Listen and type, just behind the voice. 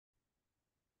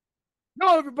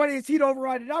Hello, everybody. It's Heat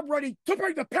Override, and I'm ready to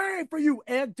bring the pain for you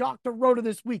and Dr. Rhoda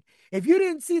this week. If you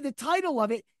didn't see the title of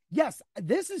it, yes,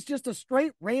 this is just a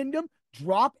straight random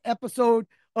drop episode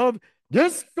of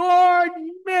Discord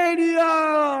Mania.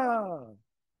 Oh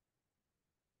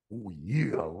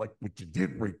yeah, I like what you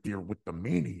did right there with the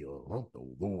mania. Huh?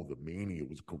 Although the mania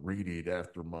was created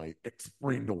after my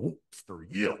ex-friend the Hulkster,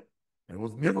 yeah. I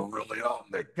was never really on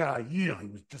that guy, yeah. He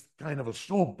was just kind of a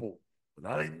showboat. But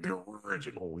I'm the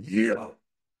original, yeah.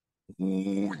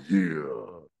 Oh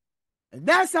yeah. And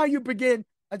that's how you begin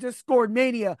a Discord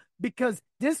Mania because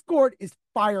Discord is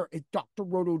fire at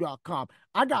drroto.com.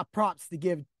 I got props to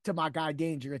give to my guy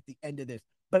Danger at the end of this.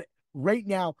 But right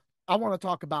now, I want to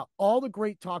talk about all the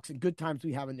great talks and good times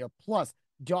we have in there. Plus,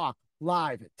 Doc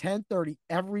live at 10:30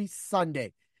 every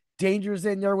Sunday. Danger's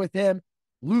in there with him.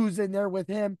 Lou's in there with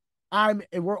him.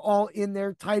 We're all in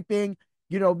there typing,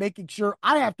 making sure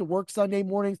I have to work Sunday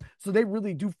mornings. So they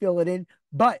really do fill it in.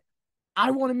 But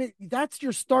I want to make that's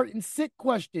your start and sit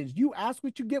questions. You ask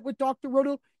what you get with Dr.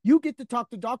 Roto. You get to talk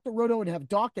to Dr. Roto and have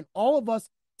Doc and all of us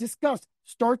discuss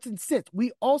starts and sits.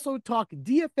 We also talk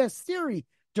DFS theory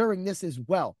during this as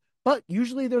well. But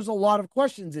usually there's a lot of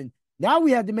questions. And now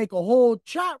we had to make a whole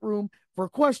chat room for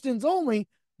questions only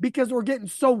because we're getting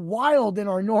so wild in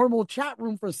our normal chat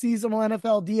room for seasonal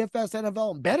NFL, DFS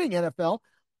NFL, and betting NFL.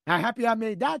 I'm happy I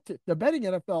made that the betting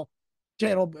NFL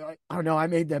channel. I don't know. I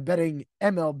made the betting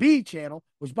MLB channel,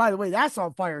 which by the way, that's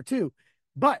on fire too.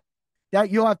 But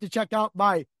that you'll have to check out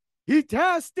my heat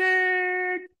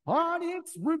testing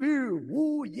audience review.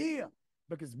 Oh yeah.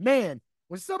 Because man,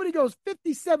 when somebody goes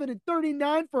 57 and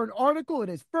 39 for an article in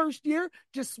his first year,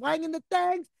 just swanging the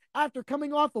things after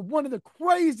coming off of one of the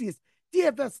craziest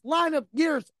DFS lineup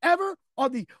years ever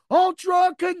on the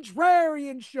Ultra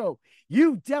Contrarian Show.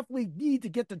 You definitely need to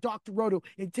get to Dr. Roto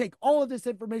and take all of this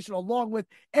information along with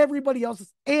everybody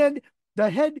else's and the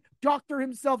head doctor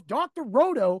himself, Dr.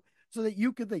 Roto, so that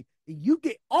you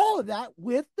get all of that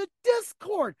with the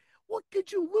Discord. What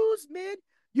could you lose, man?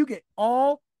 You get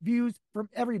all views from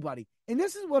everybody. And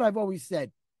this is what I've always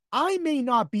said. I may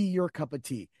not be your cup of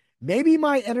tea. Maybe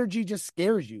my energy just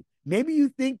scares you. Maybe you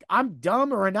think I'm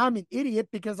dumb or I'm an idiot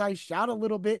because I shout a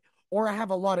little bit or I have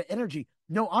a lot of energy.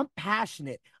 No, I'm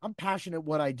passionate. I'm passionate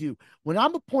what I do. When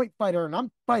I'm a point fighter and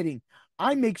I'm fighting,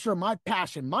 I make sure my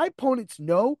passion, my opponents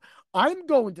know I'm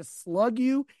going to slug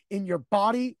you in your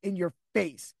body, in your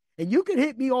face. And you can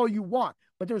hit me all you want.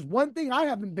 But there's one thing I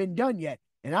haven't been done yet,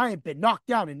 and I ain't been knocked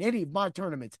down in any of my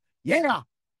tournaments. Yeah,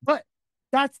 but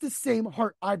that's the same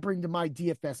heart I bring to my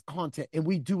DFS content, and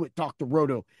we do it, Dr.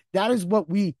 Roto. That is what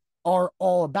we are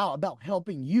all about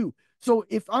helping you. So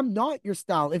if I'm not your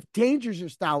style, if Danger's your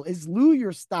style, is Lou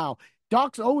your style,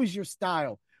 Doc's always your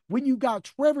style. When you got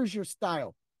Trevor's your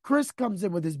style, Chris comes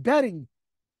in with his betting.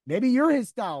 Maybe you're his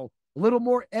style, a little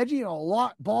more edgy and a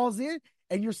lot balls in,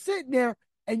 and you're sitting there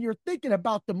and you're thinking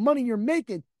about the money you're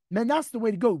making. Man, that's the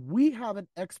way to go. We have an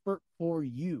expert for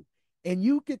you, and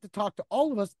you get to talk to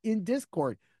all of us in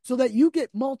Discord so that you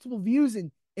get multiple views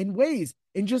in ways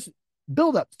and just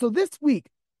build up. So this week,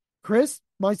 Chris,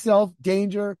 myself,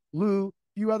 Danger, Lou, a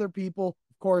few other people,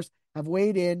 of course, have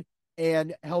weighed in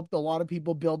and helped a lot of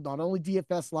people build not only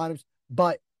DFS lineups,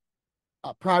 but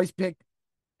prize pick,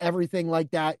 everything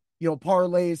like that,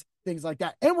 parlays, things like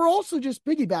that. And we're also just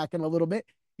piggybacking a little bit,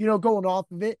 going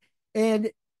off of it.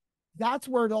 And that's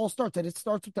where it all starts. And it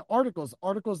starts with the articles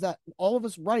that all of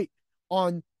us write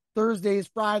on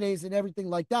Thursdays, Fridays, and everything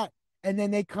like that. And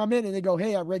then they come in and they go,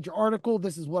 hey, I read your article.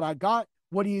 This is what I got.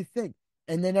 What do you think?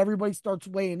 And then everybody starts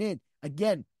weighing in.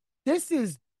 Again, this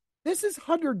is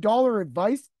 $100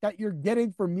 advice that you're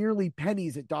getting for merely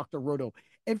pennies at Dr. Roto.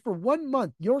 And for 1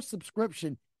 month, your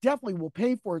subscription definitely will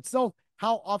pay for itself.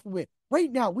 How often right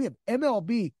now we have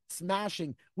MLB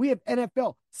smashing, we have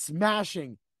NFL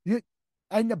smashing,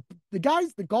 and the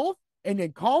guys, the golf and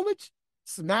in college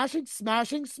smashing.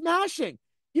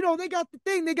 They got the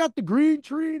thing, they got the green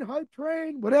tree and hype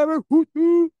train, whatever.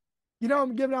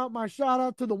 I'm giving out my shout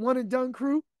out to the one and done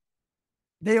crew.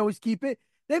 They always keep it.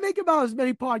 They make about as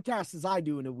many podcasts as I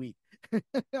do in a week.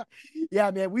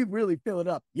 Yeah, man, we really fill it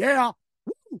up. Yeah.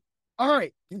 Woo. All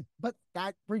right. But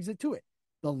that brings it to it.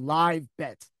 The live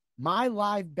bets. My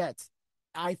live bets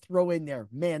I throw in there.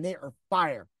 Man, they are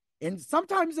fire. And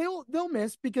sometimes they'll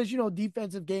miss because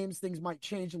defensive games, things might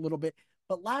change a little bit.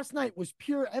 But last night was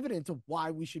pure evidence of why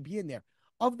we should be in there.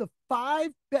 Of the five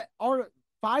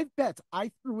bets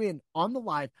I threw in on the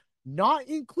live, not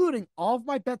including all of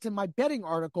my bets in my betting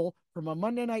article from a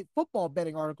Monday Night Football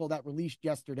betting article that released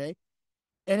yesterday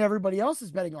and everybody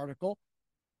else's betting article,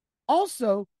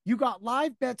 Also, you got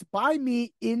live bets by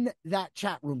me in that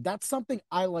chat room. That's something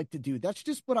I like to do. That's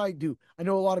just what I do. I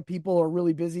know a lot of people are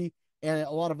really busy and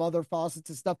a lot of other faucets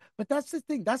and stuff, but that's the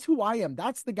thing. That's who I am.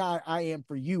 That's the guy I am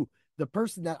for you, the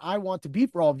person that I want to be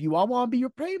for all of you. I want to be your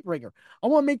pain bringer. I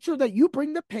want to make sure that you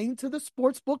bring the pain to the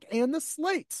sports book and the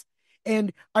slates.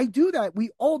 And I do that.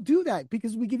 We all do that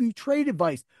because we give you trade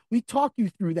advice. We talk you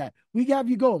through that. We have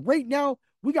you going. Right now,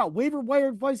 we got waiver wire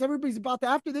advice. Everybody's about to,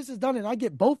 after this is done, and I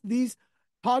get both of these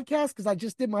podcasts because I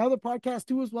just did my other podcast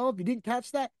too as well. If you didn't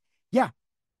catch that, yeah,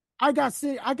 I got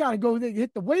to go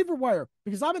hit the waiver wire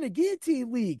because I'm in a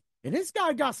guillotine league, and this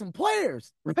guy got some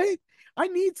players, right? I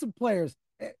need some players.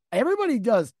 Everybody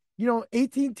does.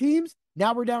 18 teams.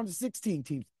 Now we're down to 16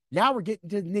 teams. Now we're getting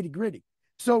to the nitty gritty.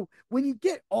 So when you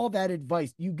get all that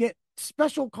advice, you get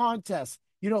special contests.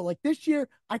 Like this year,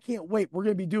 I can't wait. We're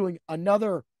going to be doing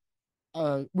another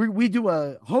we do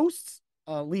a hosts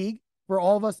league for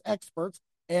all of us experts,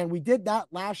 and we did that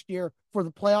last year for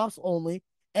the playoffs only.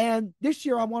 And this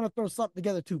year, I want to throw something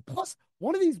together too. Plus,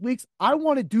 one of these weeks, I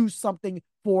want to do something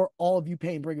for all of you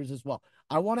pain bringers as well.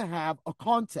 I want to have a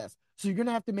contest. So you're going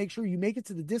to have to make sure you make it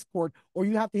to the Discord, or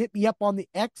you have to hit me up on the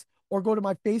X, or go to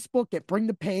my Facebook at Bring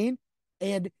the Pain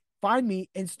and find me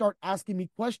and start asking me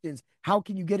questions. How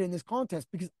can you get in this contest?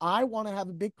 Because I want to have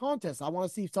a big contest. I want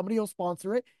to see if somebody will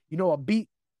sponsor it. A beat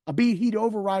heat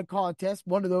override contest,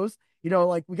 one of those.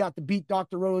 Like we got the beat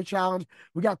Dr. Roto challenge,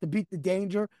 we got the beat the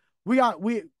danger.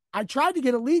 I tried to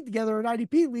get a league together, an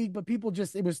IDP league, but people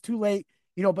just, it was too late.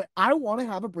 But I want to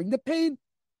have a Bring the Pain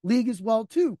league as well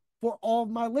too for all of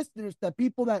my listeners, that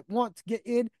people that want to get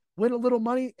in, win a little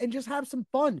money, and just have some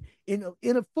fun in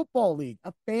a football league,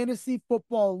 a fantasy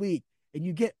football league. And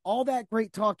you get all that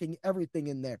great talking, everything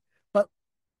in there. But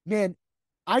man,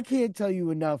 I can't tell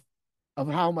you enough of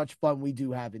how much fun we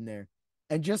do have in there.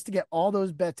 And just to get all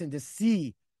those bets and to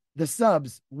see the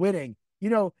subs winning,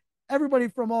 everybody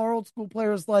from our old school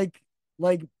players like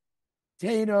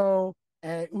Tano,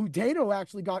 and who Tano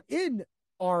actually got in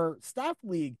our staff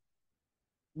league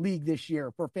this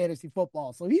year for fantasy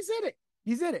football. So he's in it.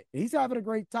 He's in it. He's having a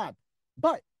great time.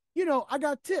 But, I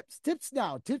got tips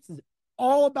now. Tips is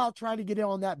all about trying to get in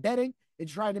on that betting and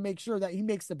trying to make sure that he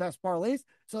makes the best parlays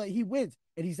so that he wins,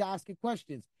 and he's asking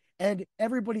questions. And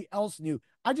everybody else knew.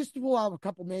 I just threw out a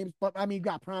couple names, but I mean, you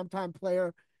got primetime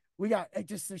player. We got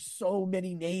there's so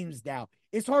many names now.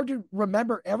 It's hard to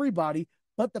remember everybody,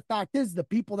 but the fact is, the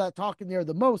people that talk in there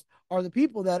the most are the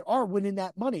people that are winning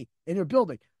that money and they're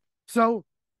building. So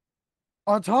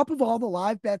on top of all the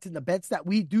live bets and the bets that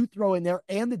we do throw in there,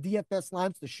 and the DFS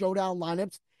lineups, the showdown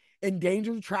lineups, in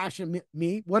danger of trashing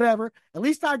me, whatever, at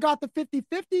least I got the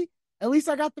 50-50. At least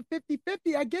I got the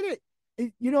 50-50. I get it.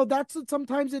 That's what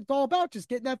sometimes it's all about, just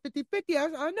getting that 50-50.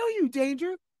 I know you,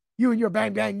 Danger. You and your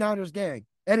Bang Bang Niners gang.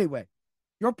 Anyway,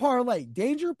 your parlay.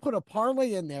 Danger put a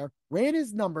parlay in there, ran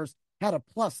his numbers, had a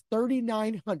plus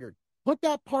 3,900. Put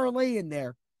that parlay in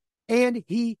there, and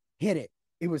he hit it.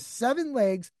 It was 7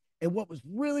 legs. And what was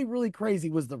really, really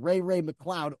crazy was the Ray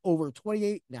McLeod over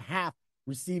 28.5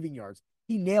 receiving yards.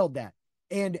 He nailed that.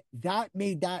 And that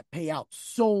made that payout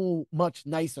so much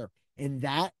nicer. And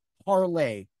that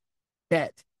parlay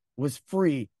bet was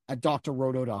free at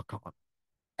drroto.com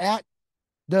at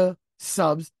the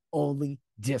subs only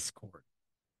Discord.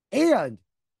 And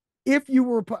if you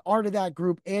were part of that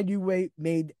group and you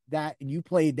made that and you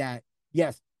played that,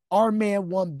 yes, our man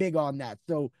won big on that.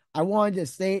 So I wanted to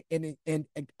say, and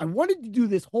I wanted to do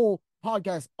this whole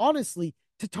podcast, honestly,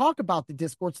 to talk about the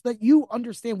Discord so that you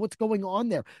understand what's going on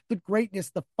there, the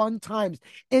greatness, the fun times,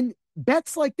 and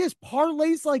bets like this,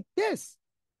 parlays like this.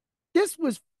 This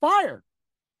was fire.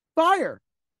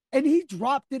 And he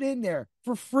dropped it in there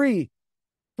for free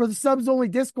for the subs only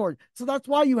Discord. So that's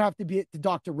why you have to be at the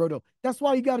Dr. Roto. That's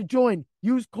why you got to join.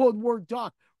 Use code word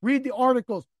doc. Read the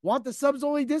articles. Want the subs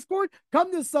only Discord?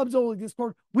 Come to the subs only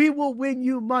Discord. We will win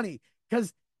you money.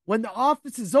 Because when the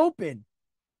office is open,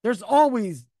 there's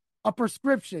always a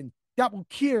prescription that will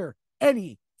cure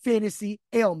any fantasy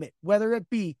ailment, whether it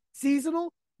be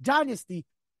seasonal, dynasty,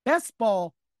 best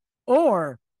ball,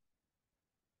 or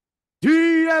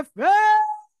DFS.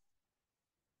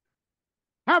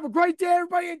 Have a great day,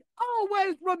 everybody, and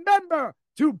always remember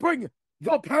to bring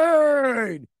the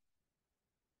pain.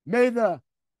 May the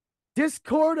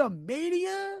Discord of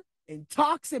mania and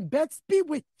talks and bets be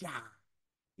with ya.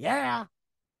 Yeah.